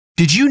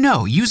Did you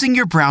know using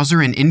your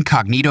browser in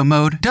incognito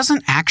mode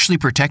doesn't actually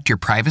protect your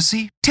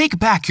privacy? Take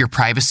back your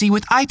privacy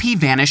with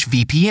IPVanish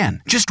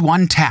VPN. Just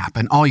one tap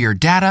and all your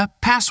data,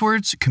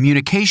 passwords,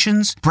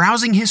 communications,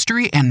 browsing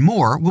history, and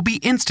more will be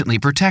instantly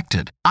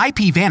protected.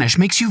 IPVanish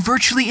makes you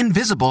virtually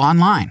invisible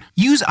online.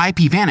 Use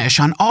IPVanish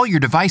on all your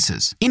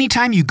devices,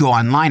 anytime you go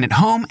online at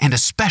home and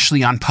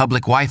especially on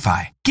public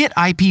Wi-Fi. Get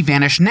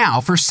IPVanish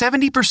now for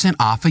 70%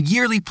 off a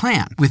yearly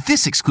plan with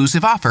this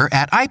exclusive offer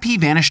at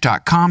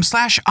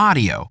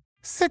ipvanish.com/audio.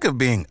 Sick of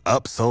being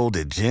upsold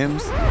at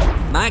gyms?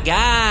 My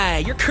guy,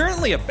 you're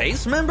currently a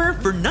base member?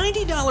 For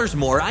 $90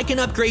 more, I can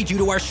upgrade you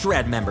to our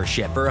Shred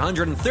membership. For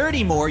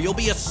 $130 more, you'll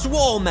be a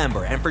Swole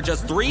member. And for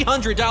just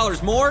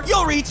 $300 more,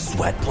 you'll reach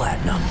Sweat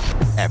Platinum.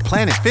 At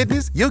Planet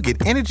Fitness, you'll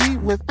get energy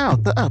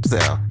without the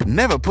upsell.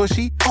 Never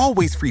pushy,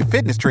 always free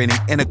fitness training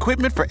and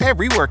equipment for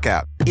every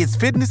workout. It's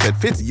fitness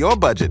that fits your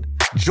budget.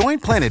 Join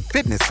Planet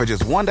Fitness for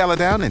just $1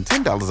 down and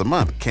 $10 a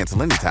month.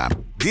 Cancel anytime.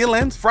 Deal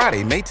ends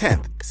Friday, May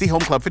 10th. See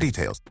Home Club for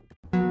details.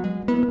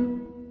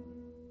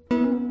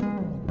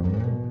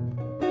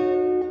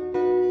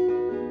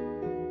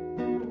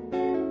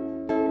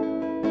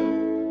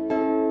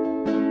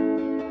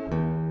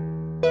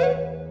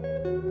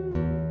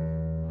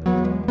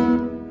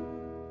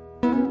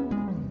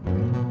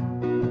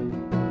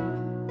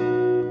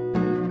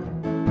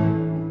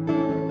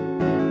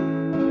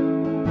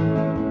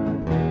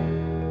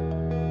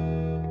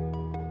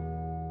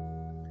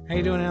 How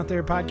you doing out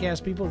there,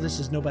 podcast people? This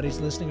is Nobody's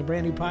Listening, a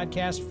brand new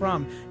podcast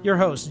from your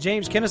hosts,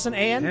 James Kinnison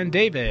and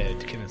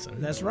David Kinnison.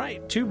 That's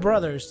right. Two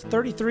brothers,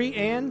 33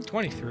 and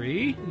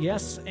 23.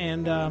 Yes,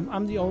 and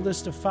I'm the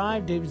oldest of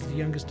five. David's the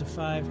youngest of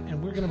five,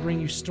 and we're going to bring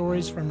you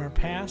stories from our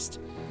past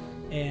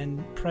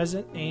and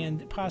present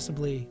and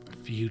possibly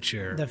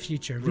future. The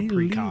future. We're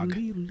precog.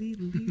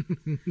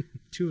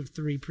 2 of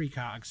 3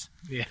 precogs.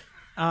 Yeah.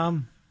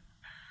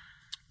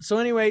 So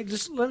anyway,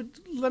 just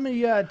let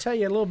me tell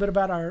you a little bit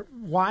about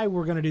why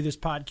we're going to do this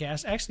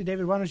podcast. Actually,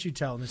 David, why don't you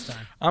tell them this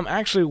time?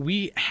 Actually,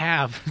 we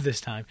have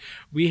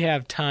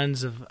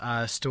tons of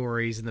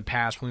stories in the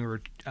past when we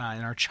were in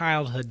our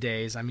childhood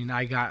days. I mean,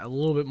 I got a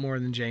little bit more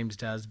than James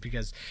does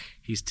because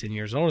he's 10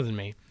 years older than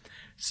me.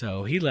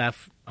 So he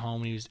left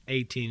home when he was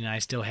 18, and I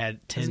still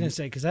had 10. I was going to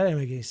say, because that didn't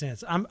make any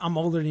sense. I'm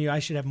older than you. I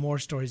should have more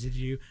stories than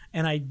you,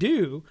 and I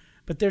do.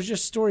 But there's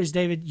just stories,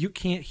 David, you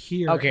can't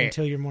hear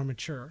until you're more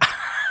mature.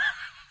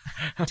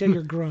 Until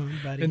you're grown,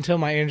 buddy. Until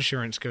my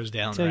insurance goes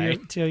down, right?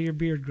 Until your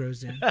beard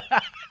grows in.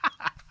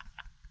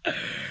 But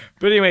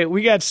anyway,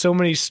 we got so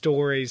many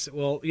stories.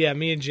 Well, yeah,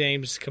 me and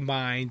James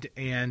combined,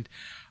 and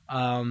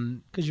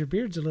because your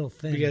beard's a little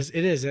thin. Because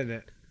it is, isn't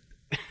it?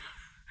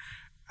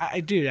 I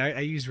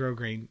use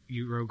Rogaine.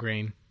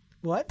 Rogaine.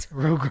 What?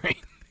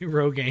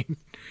 Rogaine.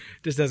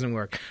 This doesn't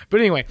work. But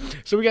anyway,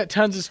 so we got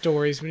tons of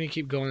stories. We need to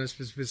keep going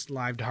this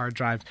live to hard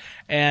drive.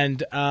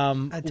 And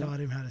I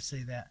taught him how to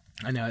say that.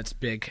 I know, it's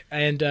big.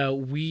 And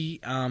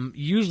we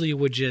usually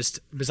would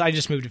because I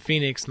just moved to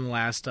Phoenix in the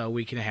last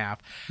week and a half.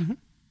 Mm-hmm.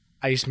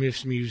 I used to move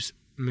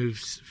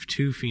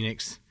to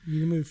Phoenix.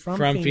 You moved from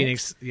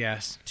Phoenix,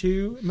 yes,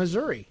 to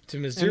Missouri.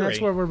 And that's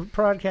where we're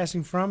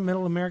broadcasting from,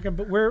 Middle America.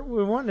 But we're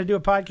wanting to do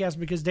a podcast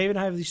because David and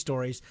I have these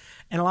stories,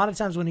 and a lot of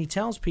times when he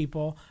tells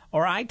people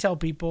or I tell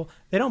people,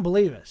 they don't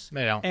believe us.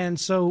 They don't. And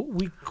so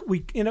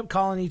we end up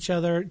calling each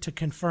other to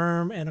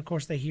confirm, and of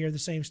course they hear the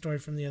same story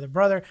from the other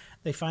brother.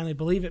 They finally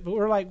believe it. But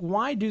we're like,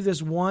 why do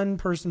this one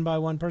person by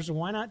one person?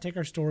 Why not take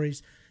our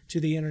stories to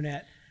the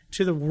internet,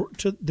 to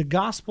the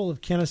gospel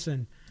of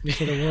Kinnison,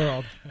 to the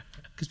world?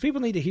 Because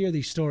people need to hear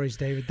these stories,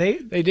 David.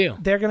 They do.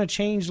 They're going to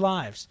change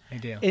lives. They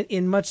do.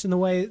 In much in the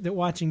way that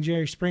watching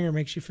Jerry Springer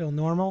makes you feel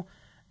normal,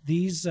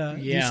 these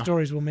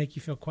stories will make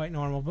you feel quite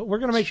normal. But we're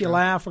going to make you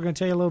laugh. We're going to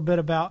tell you a little bit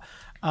about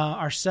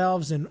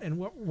ourselves and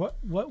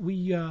what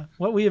we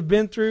have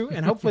been through,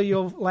 and hopefully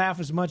you'll laugh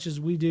as much as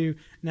we do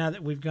now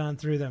that we've gone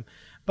through them.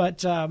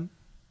 But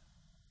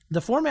the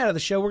format of the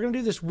show, we're going to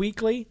do this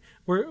weekly.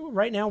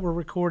 Right now we're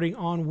recording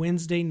on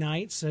Wednesday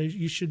nights, so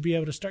you should be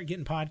able to start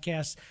getting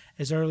podcasts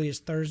as early as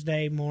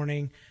Thursday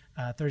morning,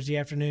 Thursday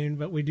afternoon.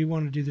 But we do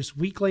want to do this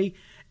weekly,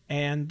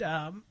 and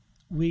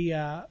we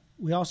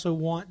also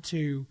want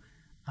to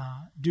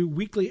do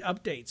weekly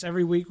updates.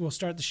 Every week we'll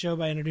start the show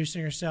by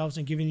introducing ourselves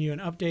and giving you an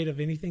update of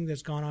anything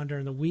that's gone on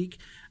during the week.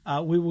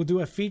 We will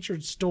do a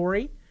featured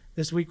story.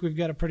 This week we've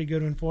got a pretty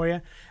good one for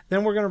you.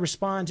 Then we're going to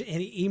respond to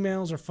any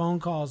emails or phone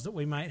calls that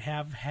we might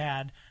have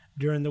had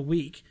during the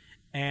week.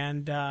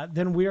 And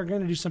then we are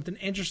going to do something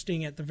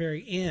interesting at the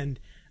very end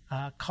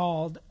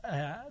called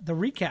the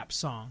recap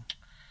song.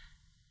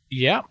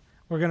 Yep.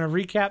 We're going to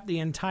recap the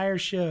entire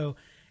show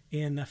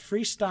in a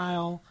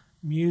freestyle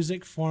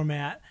music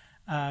format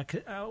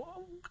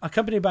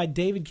accompanied by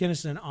David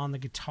Kinnison on the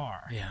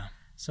guitar. Yeah.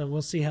 So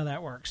we'll see how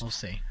that works. We'll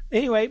see.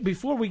 Anyway,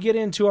 before we get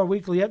into our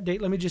weekly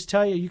update, let me just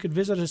tell you could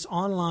visit us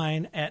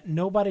online at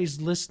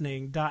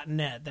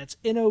nobodieslistening.net. That's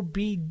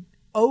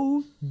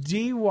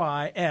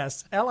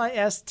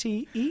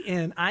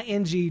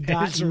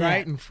NOBODYSLISTENING.net. It's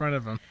right in front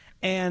of them.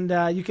 And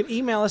you can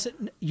email us at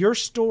your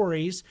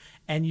stories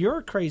and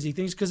your crazy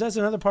things, because that's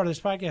another part of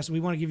this podcast. We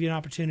want to give you an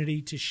opportunity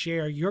to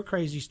share your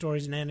crazy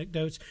stories and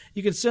anecdotes.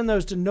 You can send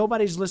those to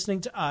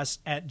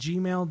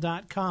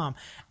nobodyslisteningtous@gmail.com,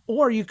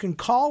 or you can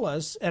call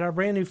us at our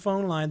brand new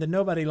phone line, the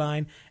Nobody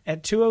line,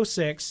 at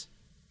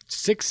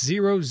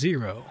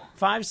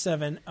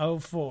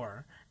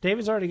 206-600-5704.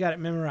 David's already got it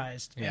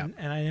memorized, and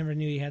I never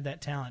knew he had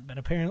that talent, but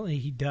apparently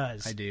he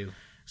does. I do.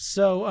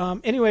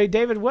 So, anyway,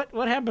 David,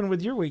 what happened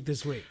with your week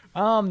this week?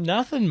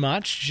 Nothing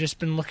much. Just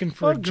been looking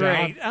for a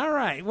great. job. All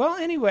right. Well,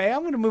 anyway, I'm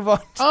going to move on.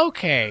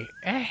 Okay.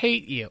 I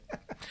hate you.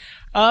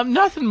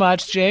 Nothing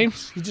much,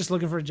 James. You're just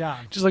looking for a job.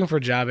 Just looking for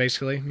a job,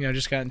 basically.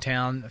 Just got in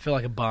town. I feel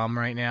like a bum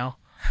right now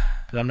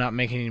because I'm not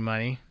making any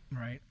money.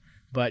 Right.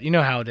 But you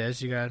know how it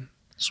is. You got to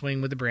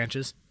swing with the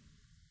branches.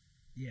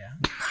 Yeah.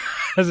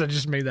 Because I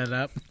just made that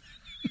up.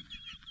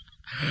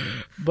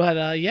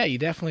 But, you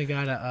definitely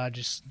got to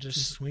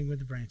just swing with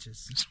the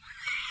branches.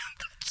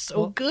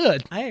 So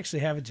good. I actually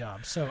have a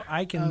job, so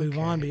I can move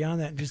on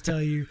beyond that and just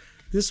tell you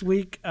this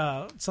week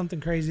something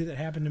crazy that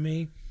happened to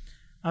me.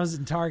 I was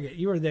in Target.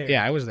 You were there.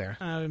 Yeah, I was there.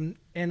 And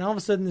all of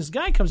a sudden, this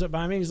guy comes up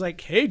by me. He's like,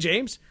 "Hey,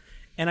 James,"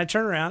 and I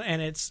turn around,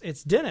 and it's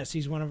Dennis.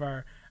 He's one of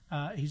our.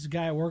 He's a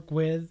guy I work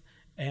with,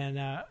 and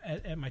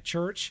at my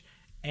church,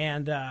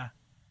 and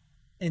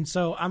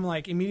so I'm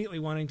like immediately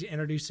wanting to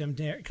introduce him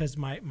because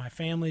my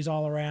family's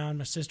all around.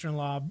 My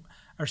sister-in-law,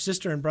 our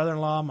sister and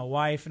brother-in-law, my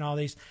wife, and all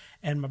these,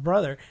 and my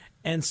brother.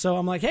 And so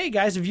I'm like, "Hey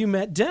guys, have you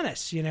met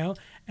Dennis?"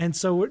 And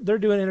so they're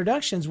doing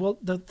introductions. Well,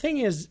 the thing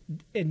is,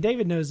 and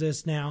David knows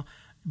this now,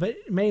 but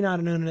may not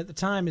have known it at the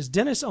time, is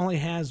Dennis only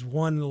has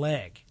one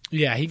leg.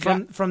 Yeah, he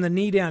got from the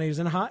knee down. He was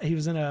in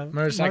a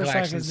motorcycle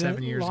accident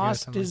 7 years ago.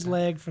 Lost his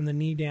leg from the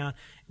knee down.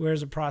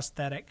 Wears a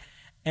prosthetic,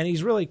 and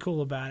he's really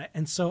cool about it.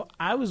 And so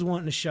I was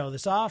wanting to show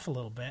this off a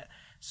little bit.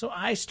 So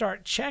I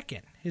start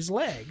checking his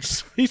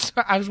legs.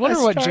 I was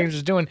wondering what James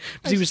was doing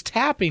because he was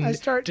tapping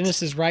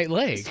Dennis's right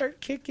leg. I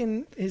start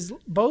kicking his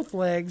both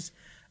legs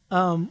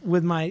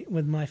with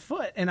my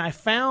foot, and I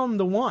found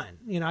the one.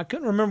 I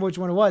couldn't remember which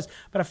one it was,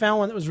 but I found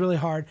one that was really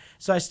hard.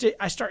 So I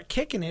start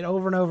kicking it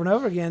over and over and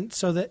over again.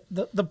 So that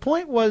the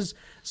point was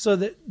so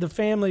that the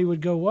family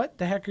would go, "What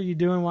the heck are you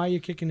doing? Why are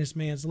you kicking this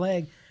man's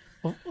leg?"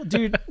 Well,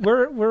 dude,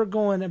 we're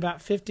going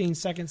about 15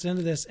 seconds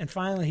into this, and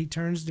finally he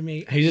turns to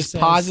me. He just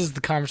pauses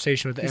the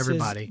conversation with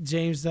everybody. Says,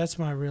 "James, that's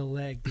my real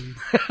leg, dude."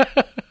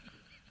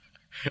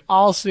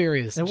 All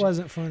serious. It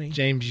wasn't funny.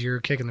 James, you're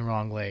kicking the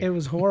wrong leg. It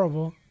was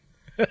horrible.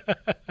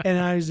 And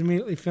I was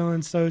immediately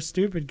feeling so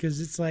stupid because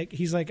he's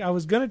like, "I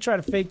was going to try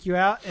to fake you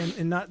out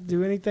and not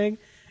do anything."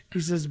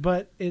 He says,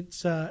 "But it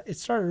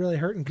started really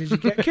hurting because you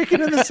kept kicking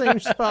in the same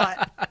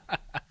spot."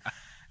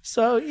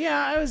 So,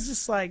 yeah, I was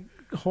just like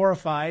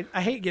horrified.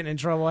 I hate getting in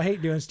trouble. I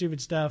hate doing stupid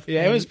stuff.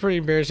 Yeah, it was pretty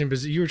embarrassing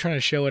because you were trying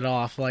to show it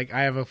off. Like,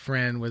 I have a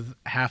friend with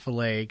half a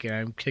leg and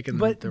I'm kicking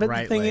the right leg.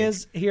 But the thing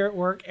is, here at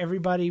work,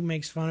 everybody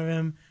makes fun of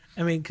him.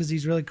 I mean, because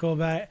he's really cool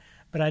about it.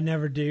 But I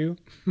never do.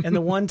 And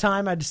the one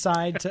time I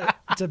decide to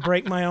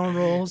break my own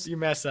rules, you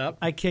mess up.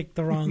 I kicked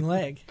the wrong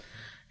leg.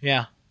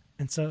 Yeah.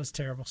 And so it's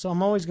terrible. So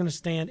I'm always going to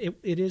stand.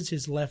 It is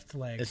his left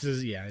leg. It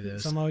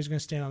is. So I'm always going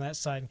to stand on that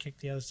side and kick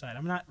the other side.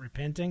 I'm not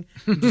repenting.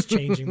 I'm just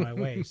changing my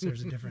ways.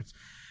 There's a difference.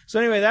 So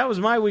anyway, that was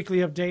my weekly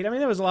update. I mean,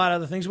 there was a lot of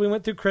other things. We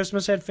went through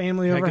Christmas, had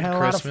family over, had a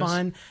lot of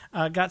fun.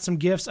 Got some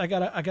gifts. I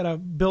got a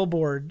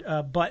billboard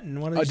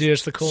button. One of these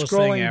it's the coolest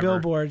scrolling thing ever.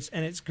 Billboards,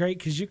 and it's great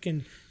because you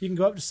can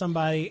go up to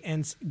somebody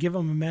and give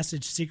them a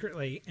message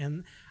secretly.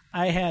 And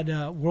I had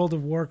World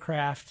of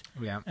Warcraft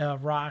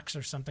rocks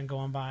or something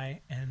going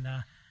by, and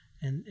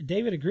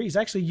David agrees.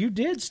 Actually, you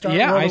did start.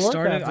 Yeah, World I of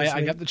Warcraft started.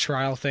 I got the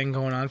trial thing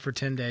going on for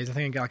 10 days. I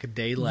think I got like a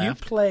day left.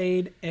 You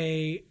played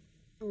a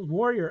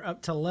warrior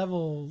up to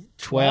level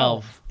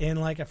 12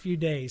 in like a few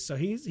days, so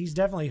he's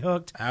definitely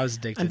hooked. I was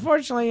addicted.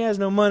 Unfortunately, he has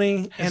no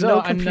money and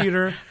no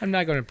computer. I'm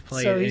not going to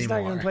play it anymore. So he's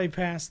not going to play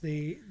past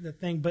the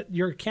thing. But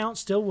your account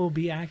still will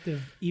be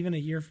active even a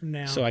year from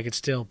now. So I could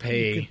still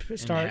pay. You could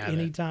start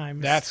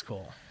anytime. That's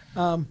cool.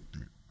 Oh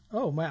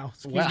wow!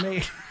 Excuse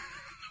me.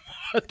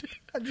 I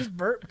just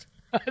burped.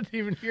 I didn't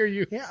even hear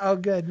you. Yeah. Oh,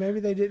 good. Maybe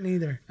they didn't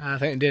either. I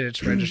think it did.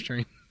 It's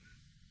registering.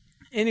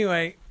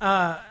 Anyway,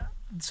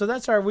 so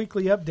that's our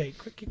weekly update.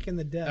 Quick kick in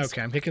the desk.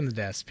 Okay, I'm kicking the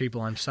desk,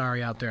 people. I'm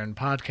sorry out there in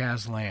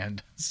podcast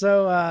land.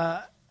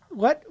 So,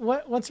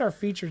 what's our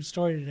featured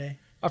story today?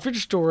 Our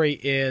featured story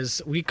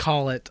is, we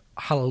call it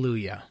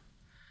Hallelujah.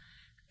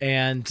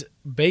 And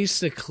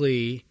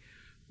basically,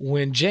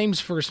 when James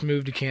first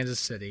moved to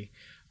Kansas City,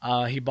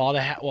 he bought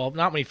a house. Well,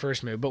 not when he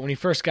first moved, but when he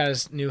first got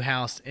his new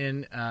house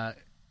in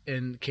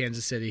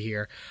Kansas City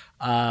here,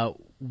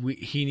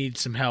 he needed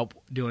some help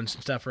doing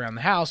some stuff around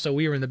the house. So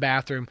we were in the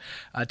bathroom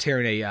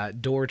tearing a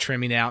door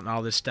trimming out and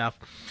all this stuff.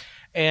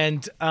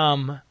 And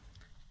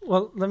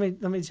well, let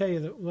me tell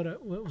you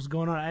what was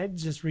going on. I had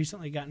just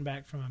recently gotten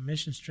back from a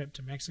mission trip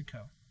to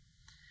Mexico,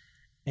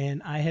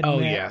 And I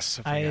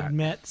had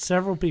met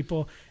several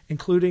people,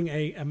 including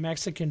a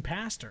Mexican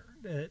pastor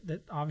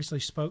that obviously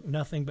spoke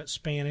nothing but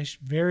Spanish,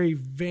 very,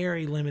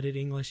 very limited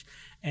English,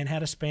 and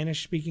had a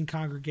Spanish-speaking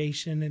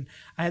congregation. And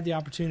I had the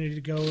opportunity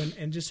to go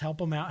and just help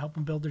them out, help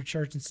them build their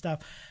church and stuff.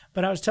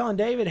 But I was telling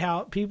David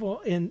how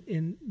people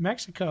in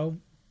Mexico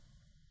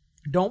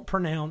don't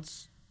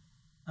pronounce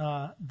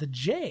the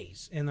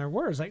J's in their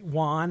words, like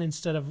Juan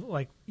instead of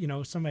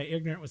somebody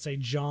ignorant would say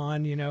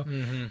John,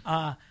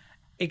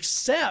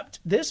 except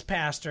this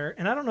pastor,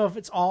 and I don't know if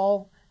it's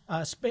all,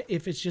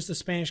 if it's just a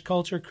Spanish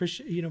culture,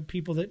 Christian,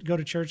 people that go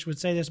to church would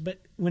say this, but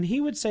when he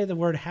would say the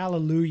word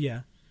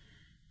hallelujah,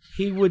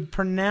 he would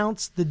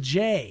pronounce the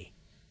J.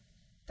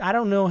 I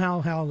don't know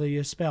how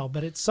hallelujah is spelled,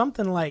 but it's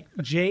something like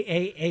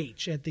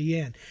J-A-H at the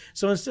end.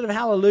 So instead of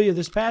hallelujah,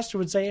 this pastor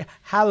would say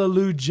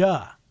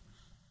hallelujah.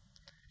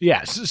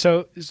 Yeah,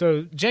 so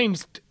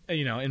James,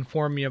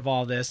 informed me of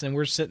all this, and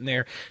we're sitting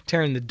there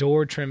tearing the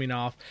door trimming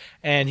off,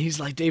 and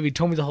he's like, David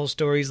told me the whole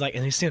story. He's like,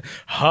 and he's saying,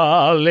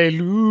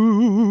 hallelujah,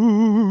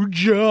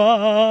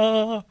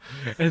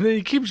 and then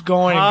he keeps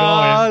going and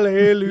going,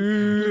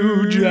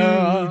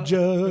 hallelujah,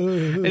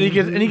 and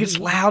he gets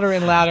louder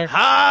and louder,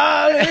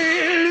 hallelujah.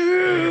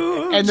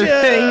 And the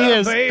thing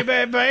is,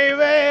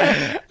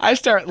 baby, I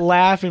start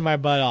laughing my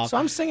butt off. So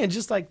I'm singing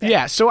just like that.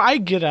 Yeah, so I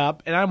get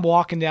up and I'm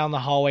walking down the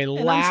hallway and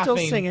laughing. I'm still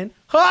singing in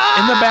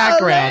the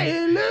background.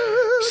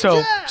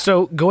 Hallelujah.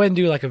 So go ahead and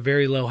do like a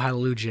very low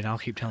hallelujah, and I'll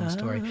keep telling the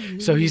story.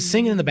 So he's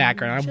singing in the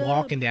background. I'm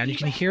walking down. You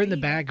can hear it in the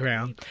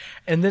background.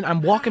 And then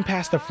I'm walking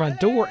past the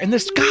front door, and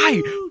this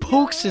guy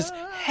pokes his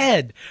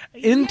head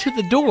into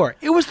the door.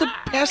 It was the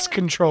pest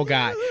control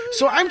guy.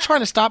 So I'm trying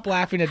to stop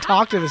laughing and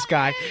talk to this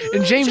guy,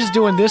 and James is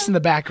doing this in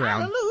the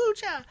background.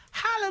 Hallelujah.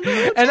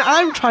 Hallelujah. And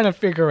I'm trying to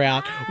figure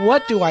out,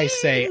 what do I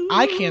say?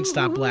 I can't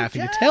stop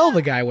laughing to tell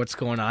the guy what's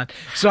going on.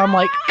 So I'm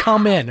like,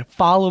 come in,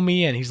 follow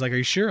me in. He's like, are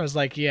you sure? I was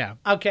like, yeah.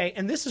 Okay,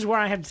 and this is where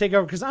I have to take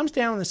over, because I'm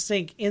down in the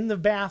sink in the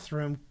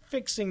bathroom,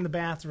 fixing the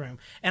bathroom,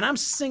 and I'm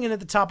singing at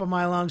the top of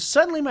my lungs.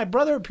 Suddenly my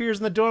brother appears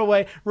in the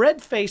doorway, red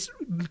face,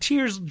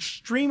 tears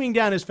streaming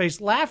down his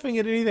face, laughing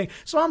at anything.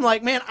 So I'm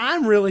like, man,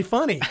 I'm really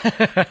funny.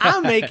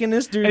 I'm making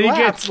this dude and laugh.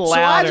 He gets louder.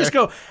 So I just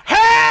go,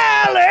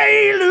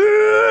 hallelujah,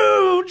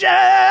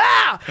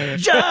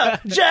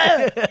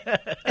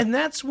 and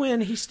that's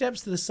when he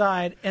steps to the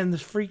side, and the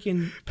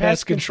freaking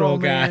pest control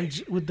man guy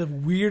with the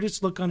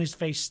weirdest look on his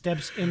face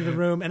steps into the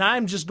room, and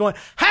I'm just going,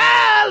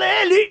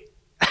 hallelujah.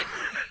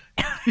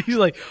 He's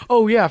like,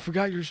 oh, yeah, I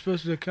forgot you were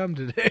supposed to come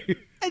today.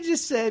 I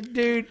just said,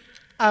 dude,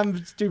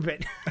 I'm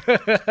stupid.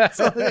 That's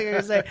the only thing I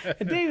can say.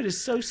 And David is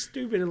so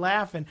stupid and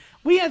laughing.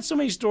 We had so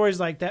many stories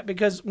like that,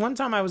 because one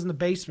time I was in the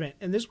basement,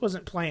 and this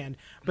wasn't planned,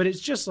 but it's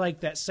just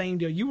like that same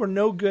deal. You were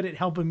no good at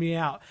helping me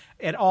out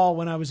at all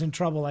when I was in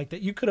trouble like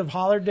that. You could have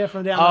hollered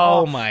different down the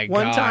hall. Oh, my gosh.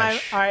 One time,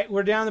 all right,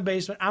 we're down in the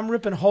basement. I'm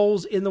ripping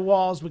holes in the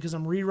walls because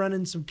I'm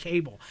rerunning some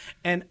cable.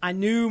 And I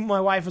knew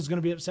my wife was going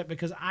to be upset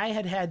because I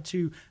had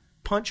to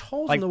punch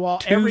holes in the wall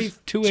every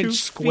 2-inch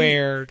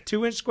square.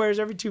 2-inch squares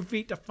every 2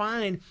 feet to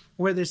find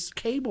where this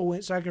cable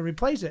went so I could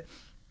replace it.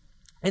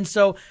 And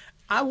so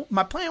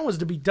my plan was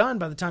to be done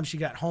by the time she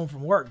got home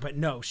from work, but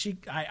no,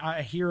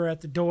 I hear her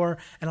at the door,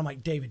 and I'm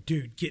like, David,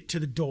 dude, get to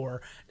the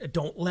door.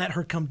 Don't let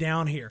her come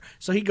down here.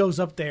 So he goes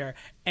up there,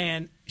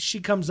 and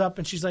she comes up,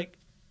 and she's like,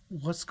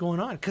 what's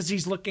going on? Because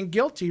he's looking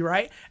guilty,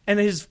 right?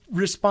 And his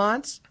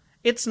response,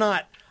 it's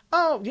not,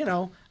 oh,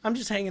 I'm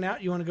just hanging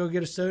out. You want to go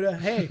get a soda?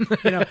 Hey,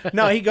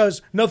 no, he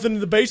goes, nothing in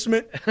the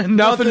basement.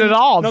 nothing at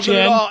all, Nothing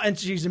Jen. at all. And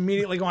she's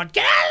immediately going,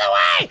 get out of the way.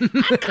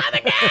 I'm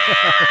coming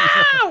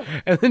down.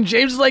 And then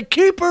James is like,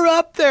 keep her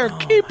up there.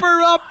 Keep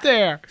her up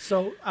there.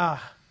 So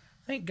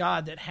thank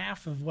God that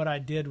half of what I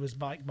did was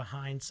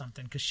behind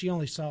something, because she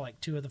only saw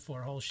like 2 of the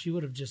 4 holes. She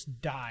would have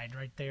just died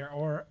right there.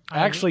 Or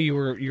actually, you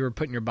were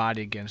putting your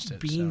body against it.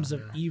 Beams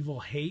of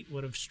evil hate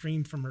would have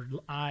streamed from her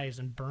eyes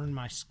and burned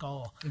my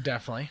skull.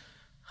 Definitely.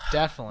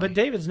 But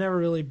David's never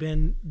really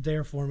been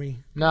there for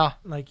me. No,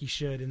 like he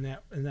should in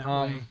that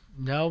way.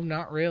 No,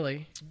 not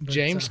really. But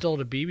James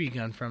stole a BB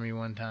gun from me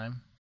one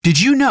time.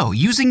 Did you know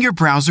using your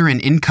browser in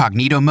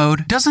incognito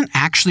mode doesn't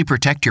actually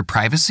protect your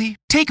privacy?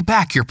 Take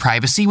back your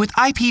privacy with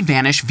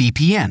IPVanish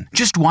VPN.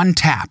 Just one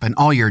tap and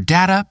all your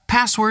data,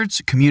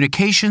 passwords,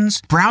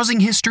 communications, browsing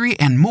history,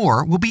 and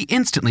more will be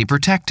instantly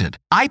protected.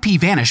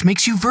 IPVanish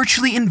makes you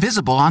virtually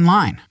invisible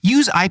online.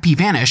 Use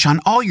IPVanish on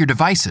all your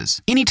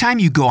devices, anytime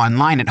you go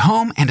online at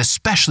home, and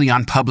especially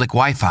on public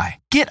Wi-Fi.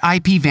 Get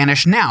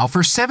IPVanish now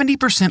for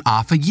 70%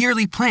 off a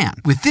yearly plan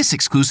with this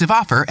exclusive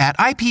offer at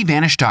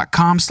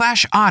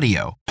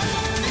ipvanish.com/audio.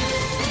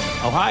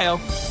 Ohio,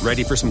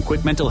 ready for some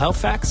quick mental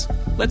health facts?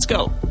 Let's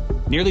go.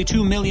 Nearly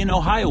 2 million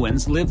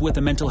Ohioans live with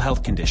a mental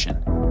health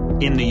condition.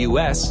 In the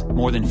U.S.,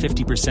 more than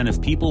 50% of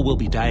people will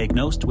be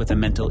diagnosed with a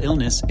mental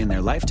illness in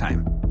their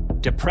lifetime.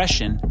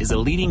 Depression is a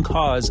leading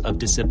cause of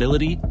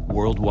disability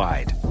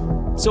worldwide.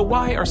 So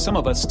why are some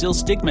of us still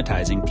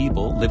stigmatizing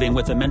people living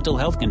with a mental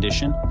health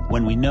condition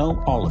when we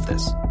know all of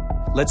this?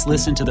 Let's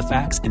listen to the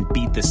facts and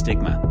beat the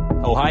stigma.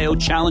 Ohio,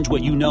 challenge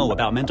what you know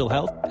about mental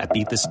health at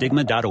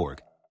beatthestigma.org.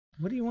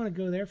 What do you want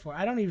to go there for?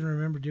 I don't even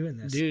remember doing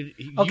this. Dude,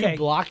 okay. You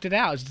blocked it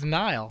out. It's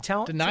denial.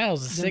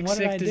 Denial's a sick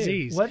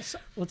disease. What's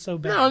so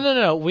bad?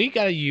 No. We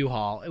got a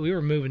U-Haul. We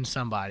were moving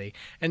somebody,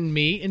 and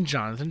me and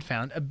Jonathan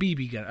found a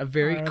BB gun, a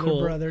very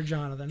cool brother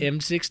Jonathan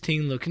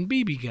M16 looking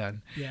BB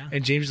gun. Yeah.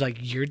 And James was like,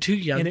 "You're too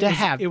young to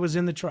have." It was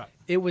in the truck.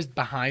 It was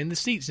behind the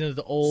seats.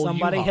 The old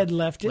somebody U-Haul. had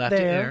left it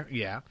there.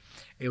 Yeah.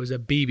 It was a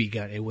BB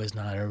gun. It was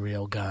not a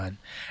real gun.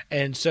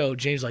 And so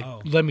James was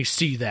like, let me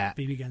see that.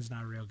 BB gun's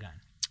not a real gun.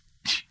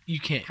 You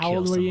can't How kill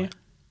old were someone. you?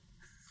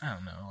 I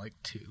don't know, like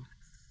 2.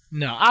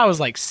 No, I was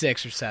like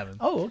 6 or 7.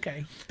 Oh,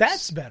 okay.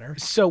 That's better.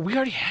 So we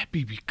already had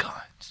BB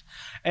guns.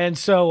 And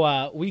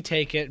so we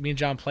take it, me and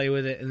John play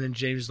with it, and then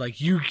James is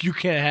like, you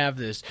can't have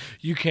this.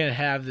 You can't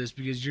have this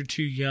because you're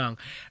too young.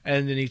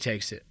 And then he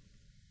takes it.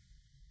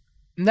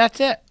 And that's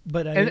it.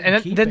 But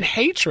then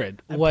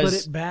hatred was... I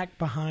put it back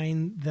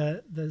behind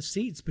the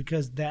seats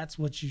because that's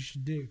what you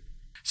should do.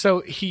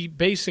 So he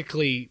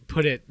basically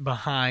put it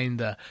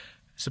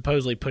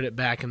supposedly put it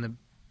back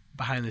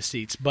behind the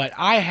seats. But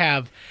I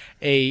have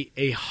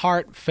a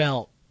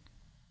heartfelt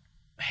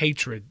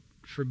hatred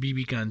for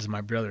BB guns and my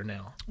brother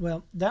now.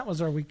 Well, that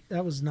was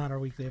not our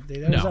weekly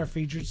update. That was our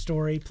featured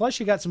story. Plus,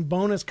 you got some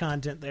bonus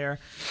content there.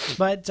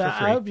 But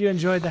I hope you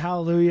enjoyed the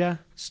Hallelujah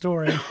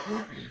story.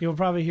 You'll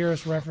probably hear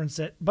us reference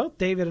it. Both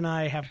David and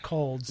I have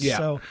colds,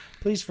 so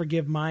please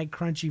forgive my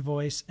crunchy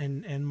voice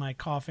and my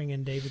coughing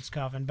and David's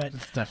coughing. But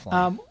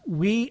definitely.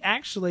 We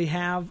actually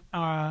have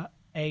a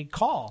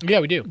call. Yeah,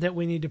 we do. That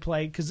we need to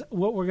play, because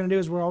what we're going to do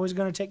is we're always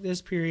going to take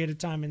this period of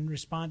time and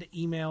respond to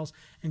emails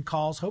and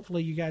calls.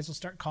 Hopefully you guys will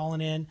start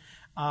calling in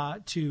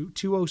to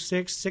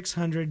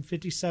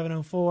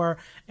 206-600-5704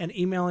 and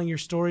emailing your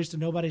stories to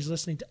nobody's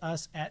listening to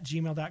us at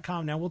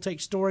gmail.com. Now, we'll take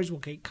stories,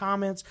 we'll take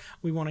comments.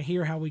 We want to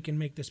hear how we can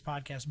make this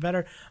podcast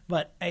better.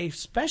 But a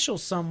special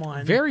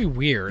someone, very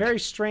weird, very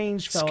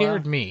strange fella,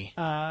 scared me,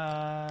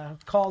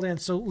 called in.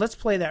 So let's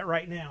play that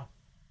right now.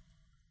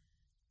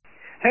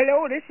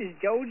 Hello, this is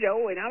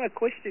JoJo, and I'm a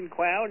Christian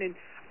clown, and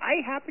I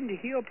happen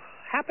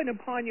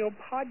upon your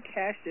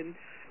podcast, and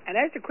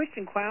as a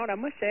Christian clown, I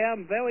must say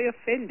I'm very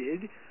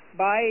offended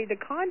by the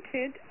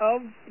content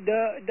of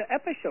the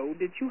episode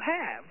that you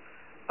have.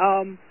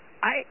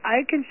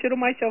 I consider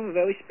myself a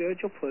very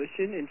spiritual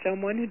person and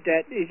someone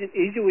that isn't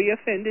easily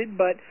offended,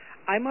 but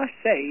I must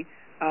say,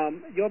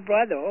 your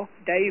brother,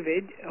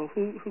 David,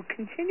 who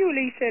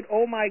continually said,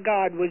 "Oh my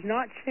God," was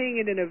not saying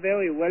it in a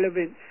very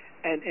relevant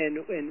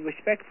and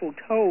respectful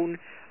tone.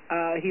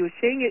 He was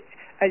saying it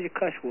as a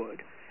cuss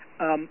word.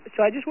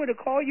 So I just want to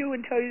call you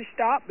and tell you to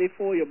stop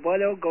before your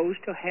brother goes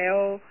to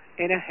hell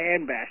in a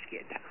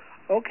handbasket.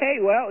 Okay,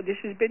 well, this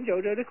has been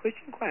JoJo the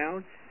Christian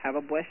Clown. Have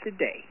a blessed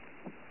day.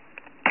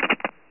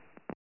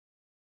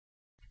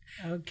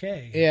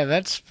 Okay. Yeah,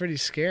 that's pretty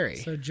scary.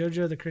 So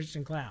JoJo the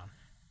Christian Clown.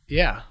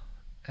 Yeah.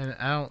 And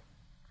I don't...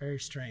 Very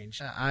strange.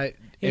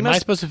 Am I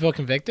supposed to feel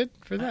convicted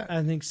for that?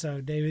 I think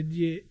so,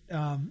 David.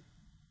 I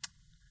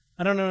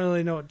don't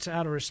really know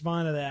how to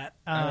respond to that.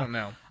 I don't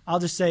know. I'll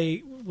just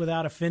say,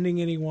 without offending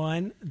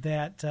anyone,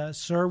 that,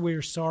 sir,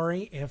 we're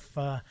sorry if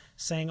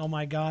saying, "Oh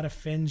my God,"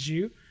 offends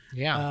you.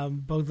 Yeah.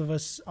 Both of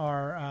us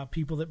are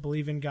people that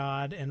believe in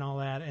God and all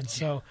that, and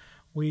so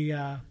we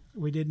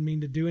didn't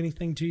mean to do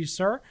anything to you,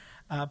 sir.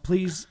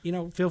 Please,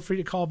 feel free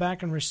to call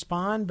back and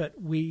respond, but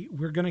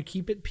we're going to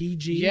keep it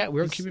PG. Yeah,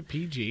 we're going to keep it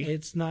PG.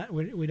 It's not.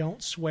 We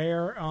don't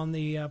swear on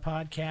the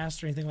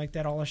podcast or anything like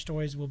that. All our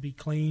stories will be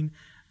clean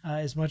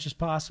as much as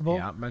possible.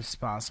 Yeah, as much as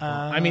possible.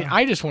 I mean,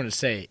 I just want to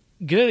say,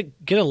 get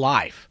a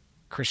life,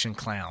 Christian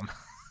clown.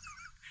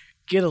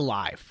 Get a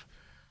life.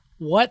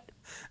 What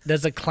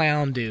does a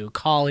clown do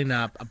calling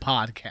up a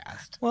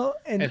podcast? Well,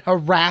 and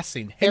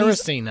harassing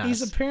us.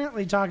 He's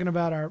apparently talking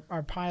about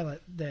our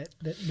pilot that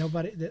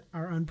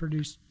our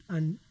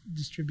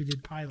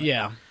undistributed pilot.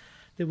 Yeah.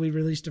 That we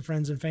released to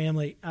friends and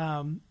family.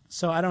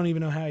 So I don't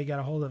even know how he got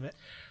a hold of it.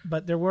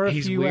 But there were a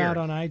few out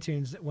on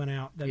iTunes that went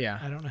out.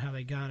 I don't know how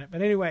they got it.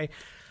 But anyway,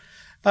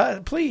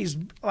 please,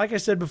 like I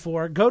said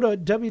before, go to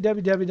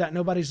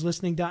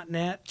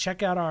www.nobodyslistening.net.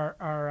 Check out our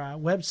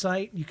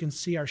website. You can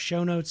see our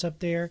show notes up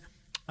there.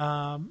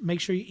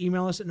 Make sure you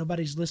email us at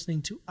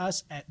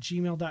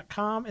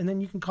nobodyslistening@gmail.com. And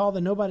then you can call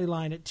the Nobody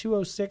line at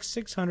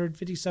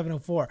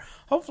 206-600-5704.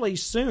 Hopefully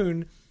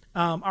soon.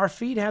 Our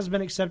feed has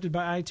been accepted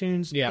by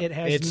iTunes. Yeah, it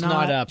has it's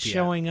not up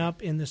showing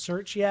up in the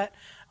search yet.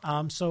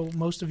 So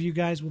most of you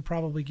guys will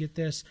probably get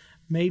this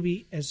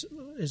maybe as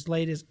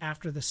late as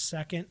after the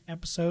second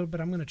episode.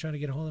 But I'm going to try to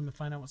get a hold of them and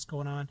find out what's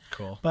going on.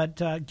 Cool.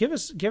 But give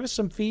us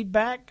some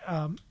feedback.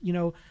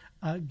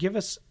 Give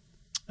us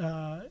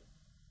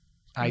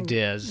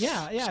ideas.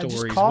 Stories,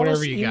 just call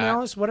whatever us, you email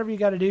got. us, whatever you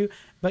got to do.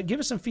 But give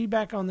us some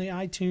feedback on the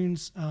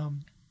iTunes.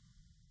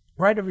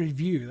 Write a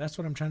review. That's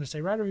what I'm trying to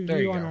say. Write a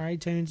review on our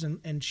iTunes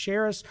and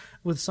share us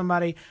with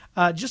somebody.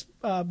 Just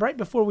right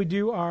before we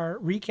do our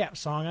recap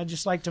song, I'd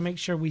just like to make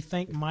sure we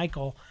thank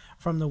Michael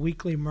from the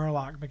Weekly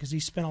Murloc, because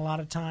he spent a lot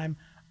of time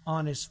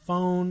on his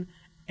phone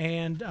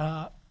and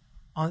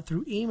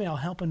through email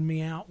helping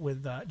me out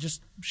with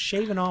just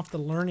shaving off the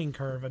learning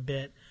curve a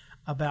bit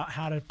about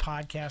how to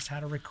podcast, how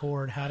to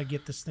record, how to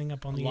get this thing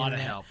up on the internet. A lot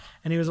of help.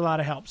 And he was a lot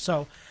of help.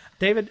 So,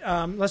 David,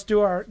 let's do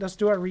our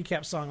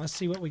recap song. Let's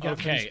see what we got.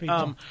 Okay. For these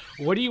people.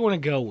 What do you want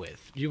to go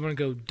with? Do you want to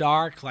go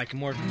dark, like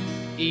more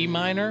E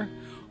minor,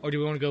 or do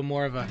we want to go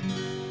more of a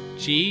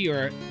G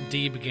or a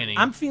D beginning?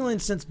 I'm feeling,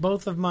 since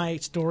both of my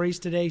stories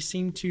today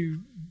seem to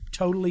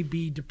totally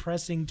be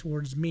depressing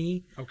towards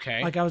me.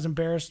 Okay. Like I was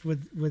embarrassed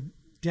with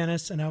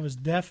Dennis, and I was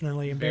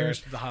definitely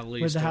embarrassed with the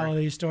Hallelujah with story. the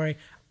Hallelujah story.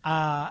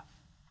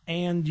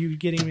 And you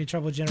getting me in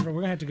trouble with Jennifer.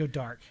 We're going to have to go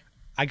dark.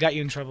 I got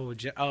you in trouble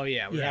with Oh,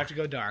 yeah. We have to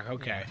go dark.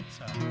 Okay.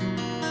 So.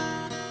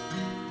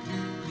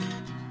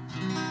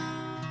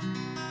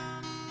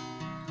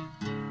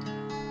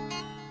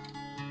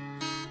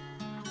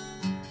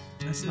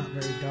 That's not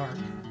very dark.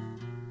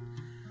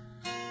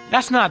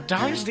 That's not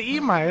dark. It's the E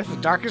minor. That's the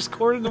darkest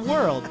chord in the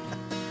world.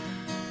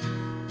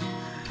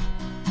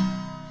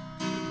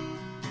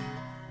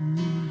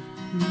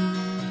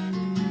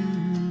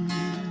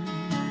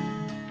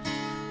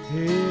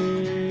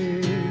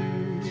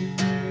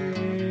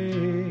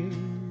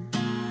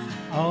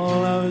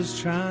 All I was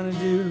trying to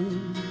do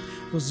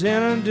was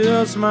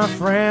introduce my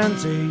friend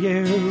to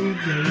you,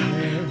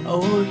 David.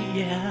 Oh,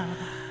 yeah.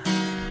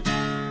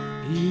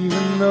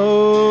 Even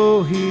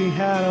though he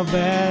had a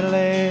bad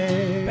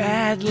leg,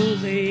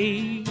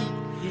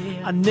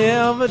 Yeah. I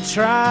never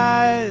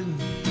tried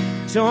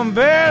to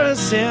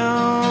embarrass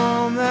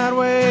him that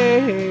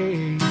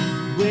way.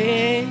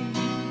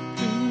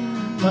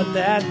 But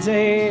that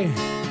day,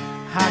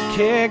 I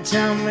kicked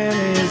him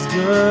in his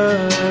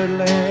good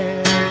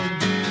leg.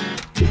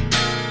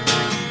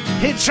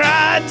 He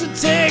tried to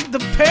take the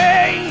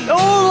pain.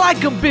 Oh,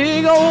 like a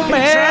big old He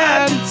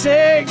man. tried to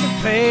take the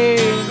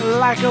pain.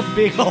 Like a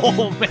big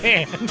old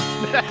man.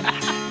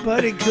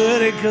 But he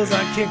couldn't, because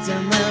I kicked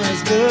him in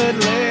his good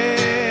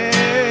leg.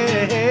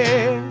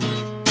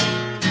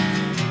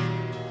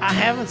 I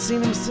haven't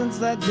seen him since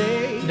that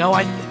day. No,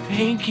 I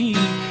think he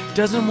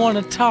doesn't want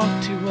to talk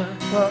to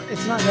us. Well,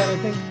 it's not that. I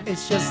think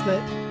it's just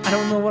that I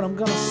don't know what I'm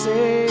going to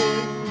say.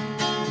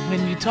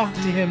 When you talked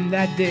to him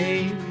that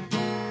day,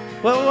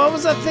 Well, what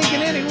was I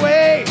thinking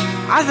anyway?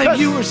 I think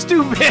you were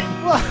stupid.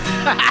 Well,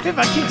 if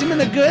I kicked him in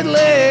the good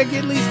leg,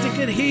 at least it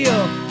could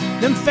heal.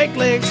 Them fake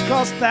legs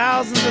cost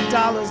thousands of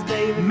dollars,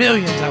 David.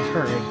 Millions, I've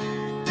heard.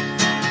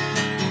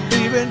 Who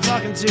you been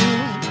talking to?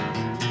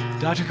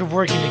 Dr.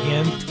 Kevorkian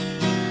again.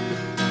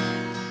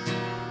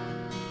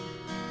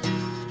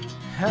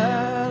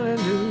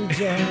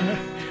 Hallelujah.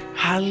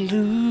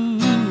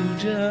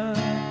 Hallelujah.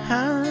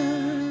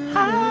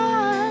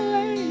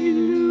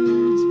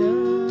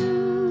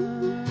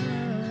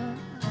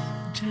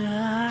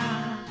 Hallelujah.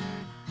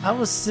 I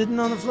was sitting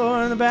on the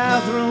floor in the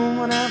bathroom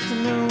one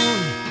afternoon.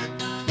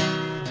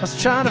 I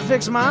was trying to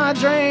fix my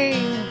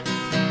drain.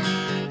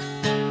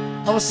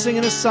 I was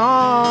singing a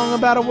song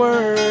about a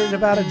word,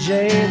 about a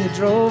J that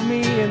drove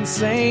me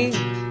insane.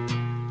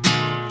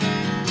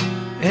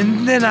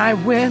 And then I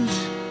went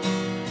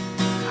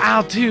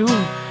out to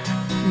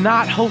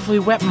not hopefully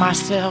wet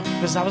myself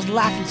because I was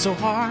laughing so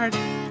hard.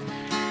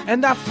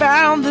 And I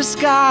found this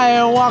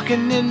guy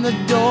walking in the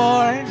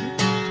door.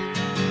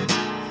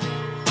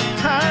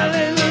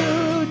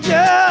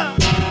 Hallelujah.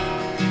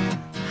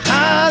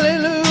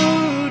 Hallelujah.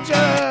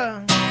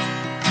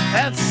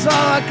 That's all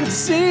I could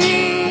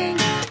sing.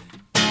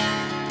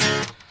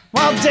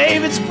 While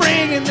David's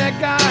bringing that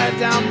guy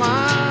down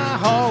my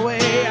hallway,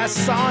 I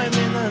saw him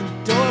in the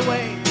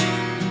doorway,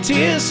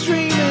 tears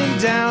streaming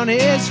down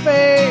his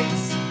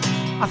face.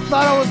 I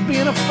thought I was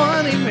being a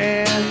funny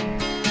man,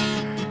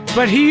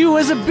 But he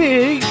was a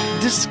big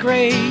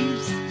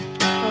disgrace.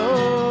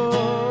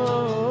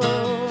 oh,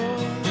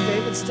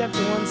 David stepped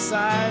to one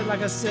side,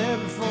 like I said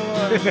before.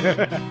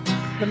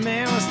 The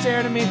man was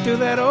staring at me through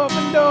that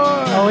open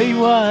door. Oh, he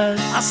was.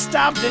 I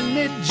stopped in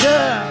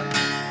mid-jug.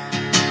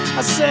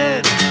 I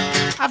said,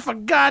 I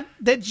forgot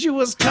that you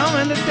was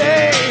coming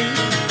today.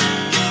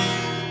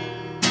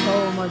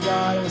 Oh my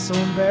God, it was so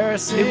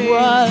embarrassing. It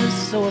was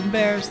so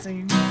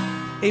embarrassing.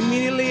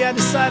 Immediately I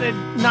decided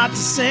not to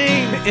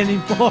sing.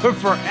 Anymore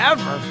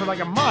forever, for like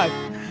a month.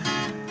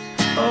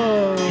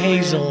 Oh,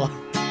 Hazel.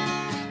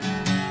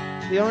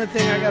 man. The only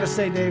thing I gotta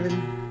say, David,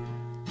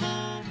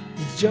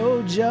 is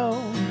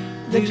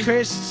JoJo, the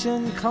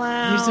Christian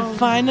clown, Needs to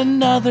find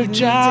another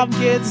job. Need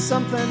to get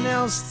something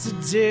else to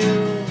do.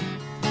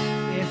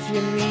 If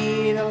you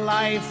need a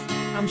life,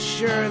 I'm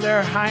sure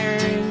they're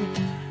hiring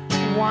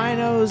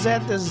winos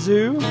at the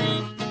zoo.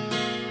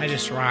 I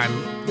just rhyme.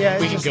 Yeah,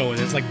 we it's can just- go with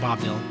it. It's like Bob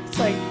Dylan. It's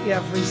like,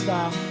 yeah,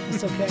 freestyle.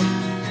 It's okay.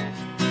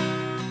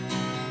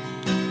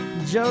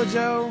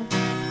 JoJo,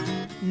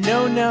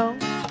 no,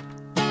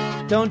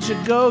 don't you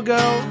go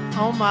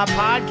on my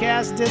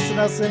podcast dissing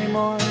us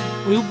anymore.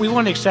 We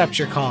want to accept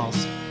your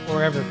calls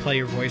or ever play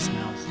your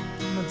voicemails.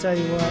 I'm gonna tell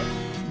you what,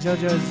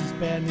 JoJo's is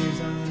bad news.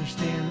 I don't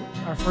understand.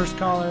 Our first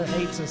caller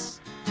hates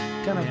us.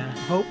 What kind of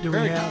hope do we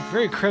have?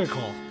 Very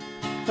critical.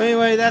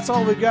 Anyway, that's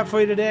all we've got for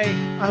you today.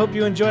 I hope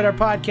you enjoyed our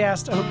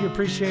podcast. I hope you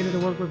appreciated the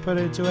work we put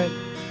into it.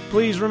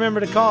 Please remember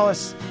to call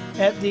us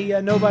at the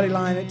Nobody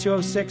line at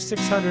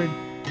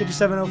 206-600-8710.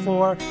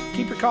 5704.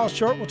 Keep your calls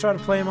short. We'll try to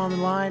play them on the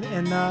line.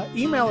 And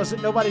email us at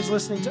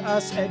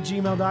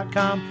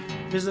nobodieslisteningtous@gmail.com.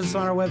 Visit us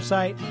on our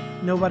website,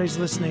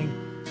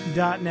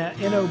 nobodieslistening.net.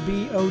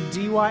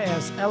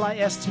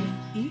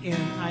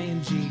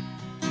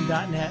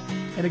 nobodieslistening.net.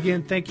 And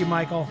again, thank you,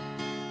 Michael.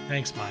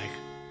 Thanks, Mike.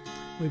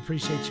 We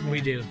appreciate you, man.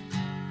 We do.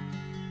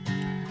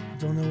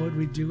 Don't know what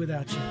we'd do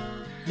without you.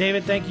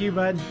 David, thank you,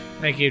 bud.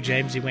 Thank you,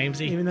 Jamesy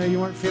Wamesy. Even though you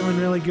weren't feeling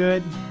really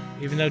good.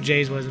 Even though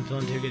Jays wasn't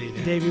feeling too good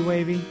either. Davey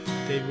Wavy.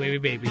 Davey Wavy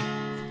baby.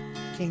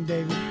 King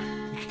David.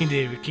 King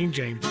David. King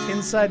James.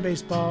 Inside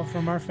baseball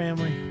from our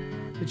family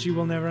that you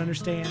will never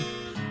understand.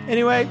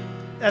 Anyway,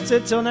 that's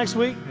it. Till next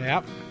week.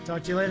 Yep.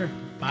 Talk to you later.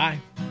 Bye.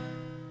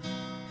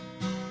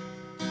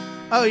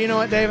 Oh, you know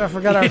what, Dave? I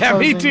forgot our yeah,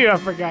 closing. me too. I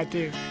forgot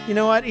too. You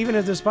know what? Even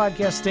if this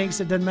podcast stinks,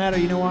 it doesn't matter.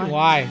 You know why?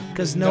 Why?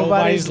 Because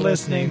nobody's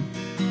listening.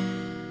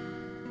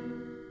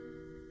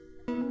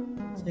 So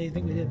you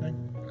think we did, man?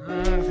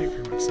 I think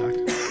pretty much sucked.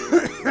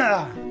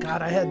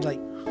 God, I had like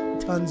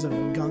tons of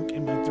gunk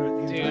in my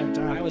throat the entire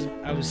time. I was.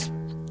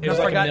 It was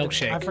like a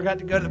milkshake. I forgot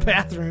to go to the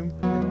bathroom.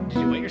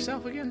 Did you wet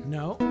yourself again?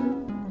 No.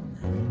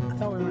 I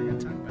thought we weren't going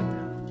to talk about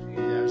that.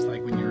 Yeah, it was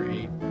like when you were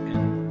 8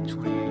 and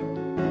 28.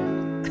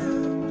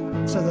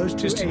 So those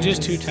two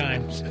just 2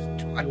 times.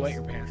 You wet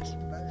your pants.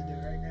 I'm about to do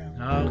it right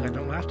now. No, I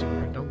don't laugh too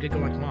hard. Don't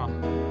giggle like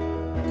mom.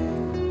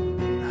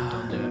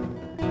 Don't do it.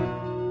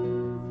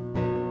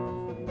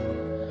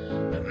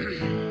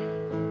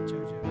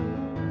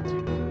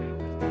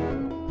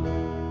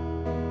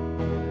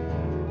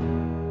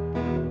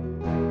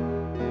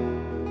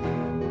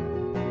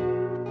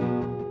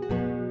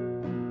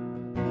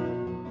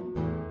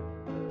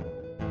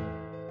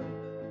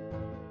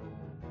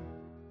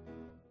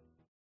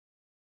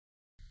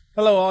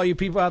 Hello, all you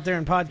people out there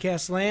in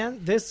podcast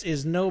land. This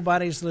is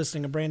Nobody's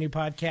Listening, a brand new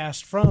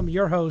podcast from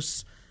your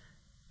hosts.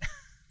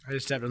 I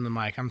just stepped on the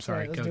mic. I'm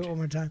sorry, Let's Coach. do it one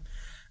more time.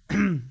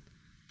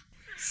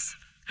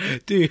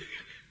 Dude.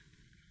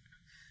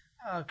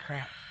 Oh,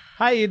 crap.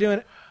 How you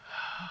doing?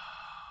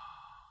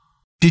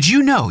 Did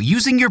you know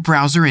using your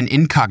browser in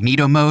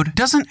incognito mode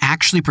doesn't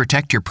actually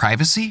protect your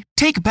privacy?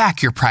 Take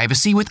back your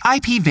privacy with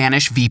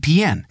IPVanish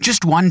VPN.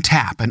 Just one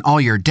tap and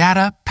all your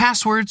data,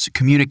 passwords,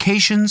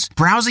 communications,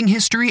 browsing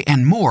history,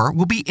 and more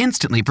will be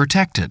instantly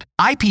protected.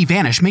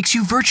 IPVanish makes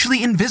you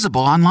virtually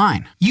invisible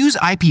online. Use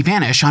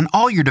IPVanish on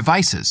all your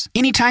devices,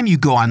 anytime you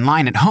go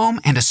online at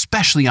home and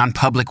especially on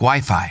public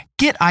Wi-Fi.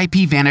 Get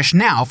IPVanish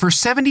now for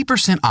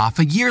 70% off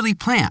a yearly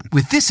plan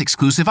with this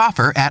exclusive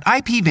offer at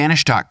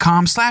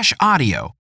IPVanish.com/audio.